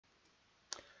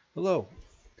Hello,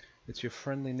 it's your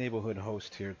friendly neighborhood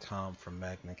host here, Tom from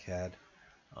MagnaCAD,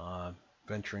 uh,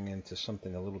 venturing into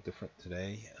something a little different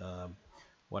today.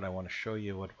 What I want to show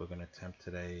you, what we're going to attempt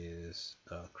today is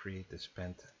create this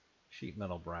bent sheet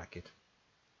metal bracket,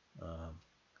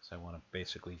 because I want to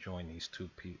basically join these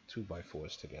two by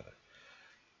fours together.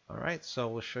 Alright, so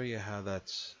we'll show you how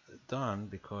that's done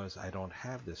because I don't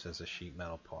have this as a sheet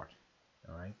metal part.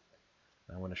 Alright,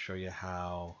 I want to show you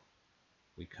how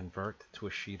we convert to a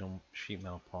sheet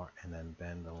metal part and then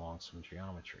bend along some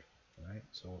geometry. All right,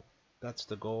 so that's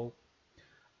the goal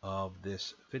of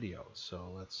this video.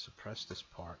 So let's suppress this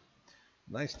part.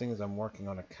 Nice thing is I'm working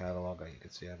on a catalog. You can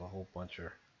see I have a whole bunch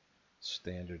of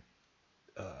standard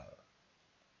uh,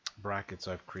 brackets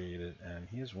I've created, and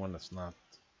here's one that's not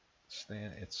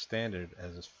it's standard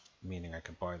as meaning I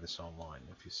can buy this online.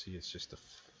 If you see, it's just a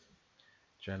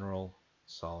general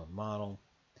solid model,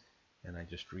 and I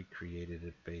just recreated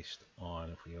it based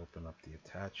on, if we open up the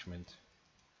attachment,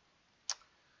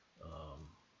 um,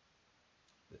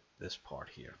 this part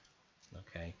here.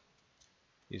 Okay,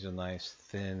 these are nice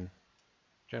thin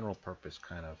general purpose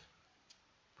kind of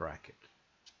bracket.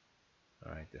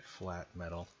 All right, they're flat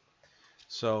metal.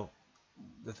 So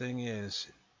the thing is,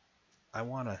 I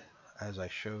want to, as I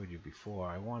showed you before,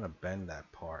 I want to bend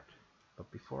that part, but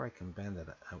before I can bend it,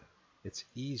 it's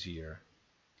easier.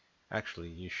 Actually,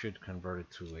 you should convert it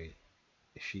to a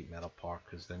sheet metal part,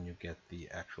 because then you get the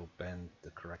actual bend, the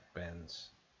correct bends,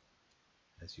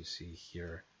 as you see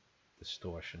here,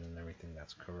 distortion and everything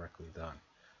that's correctly done.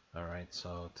 Alright,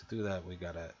 so to do that, we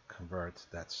got to convert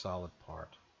that solid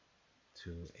part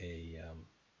to a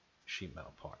sheet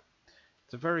metal part.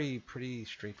 It's a pretty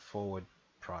straightforward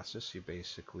process. It's very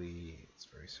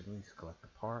simple. You select the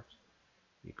part,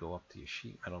 you go up to your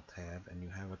sheet metal tab, and you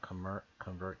have a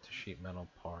convert to sheet metal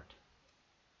part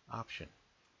option.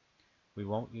 We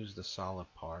won't use the solid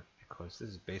part because this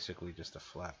is basically just a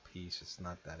flat piece. It's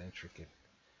not that intricate.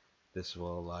 This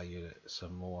will allow you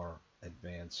some more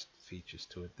advanced features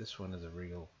to it. This one is a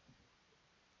real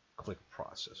click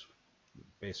process,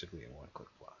 basically a one-click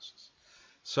process.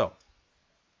 So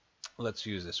let's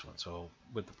use this one. So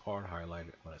with the part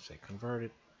highlighted, I'm going to say convert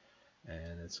it,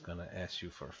 and it's going to ask you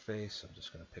for a face. I'm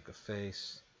just going to pick a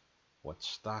face, what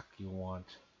stock you want.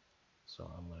 So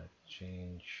I'm going to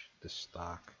change the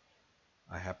stock.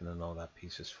 I happen to know that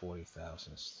piece is 40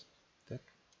 thousandths thick,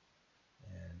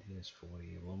 and here's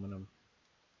 40 aluminum.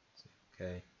 Say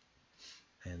okay,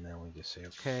 and then we just say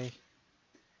okay,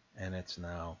 and it's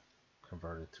now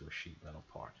converted to a sheet metal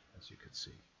part, as you can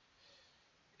see.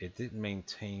 It didn't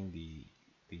maintain the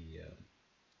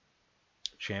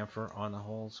chamfer on the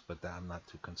holes, but I'm not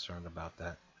too concerned about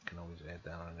that. I can always add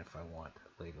that on if I want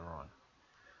later on.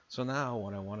 So now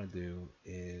what I want to do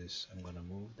is I'm going to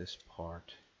move this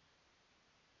part,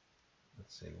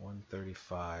 let's say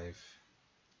 135,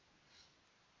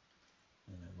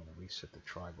 and I'm going to reset the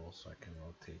tribal so I can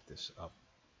rotate this up.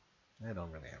 I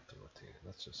don't really have to rotate it.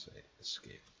 Let's just say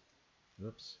escape.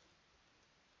 Oops.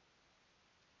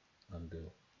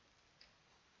 Undo.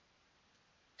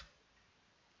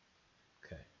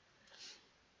 Okay.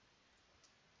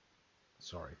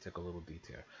 Sorry, took a little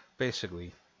detail.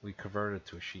 Basically, we converted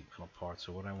to a sheet metal part.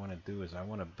 So what I want to do is I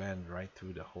want to bend right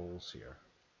through the holes here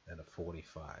at a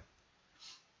 45.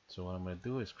 So what I'm going to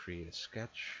do is create a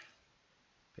sketch,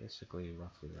 basically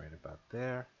roughly right about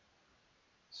there.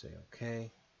 Say OK.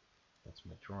 That's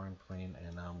my drawing plane,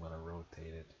 and now I'm going to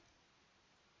rotate it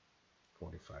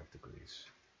 45 degrees.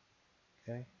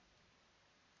 Okay.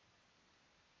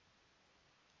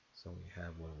 So we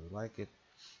have where we like it,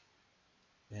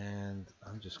 and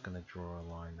I'm just going to draw a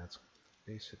line that's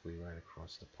basically right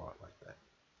across the part like that.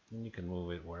 And you can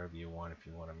move it wherever you want if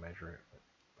you want to measure it. But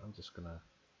I'm just going to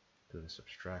do this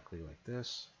abstractly like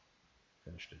this.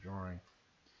 Finish the drawing.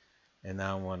 And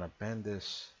now I want to bend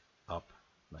this up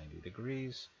 90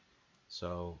 degrees.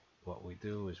 So what we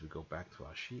do is we go back to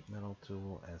our sheet metal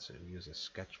tool, and so we use a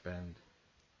sketch bend.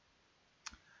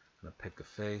 I'm going to pick a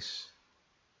face.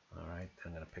 Alright,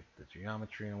 I'm going to pick the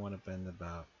geometry I want to bend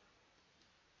about.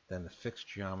 Then the fixed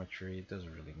geometry, it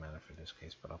doesn't really matter for this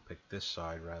case, but I'll pick this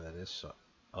side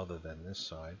other than this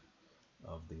side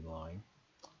of the line.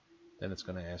 Then it's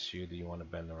going to ask you, do you want to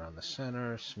bend around the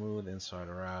center, smooth, inside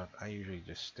or out? I usually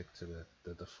just stick to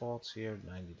the defaults here,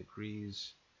 90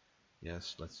 degrees.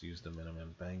 Yes, let's use the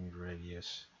minimum bend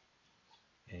radius.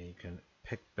 And you can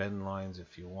pick bend lines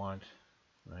if you want,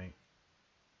 right?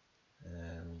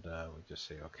 And we just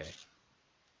say okay.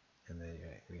 And then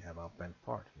we have our bent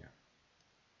part here.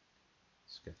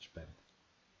 Sketch bend.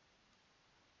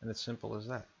 And it's simple as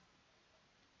that.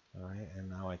 Alright, and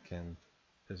now I can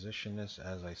position this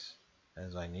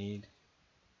as I need.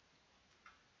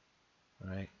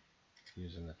 right?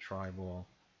 Using the tri-ball,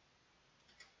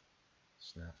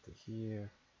 snap to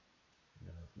here. I'm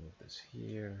going to move this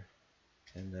here,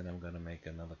 and then I'm going to make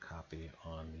another copy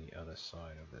on the other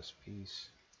side of this piece.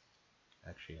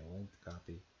 Actually, a linked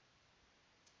copy.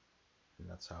 And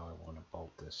that's how I want to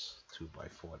bolt this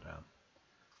 2x4 down.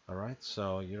 Alright,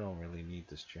 so you don't really need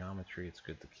this geometry. It's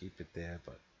good to keep it there,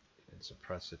 but you can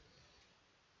suppress it.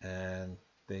 And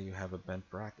there you have a bent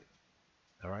bracket.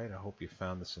 Alright, I hope you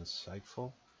found this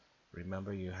insightful.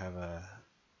 Remember, you have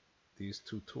these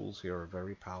two tools here are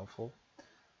very powerful.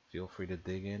 Feel free to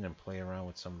dig in and play around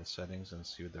with some of the settings and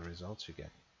see the results you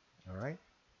get. Alright,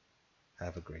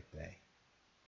 have a great day.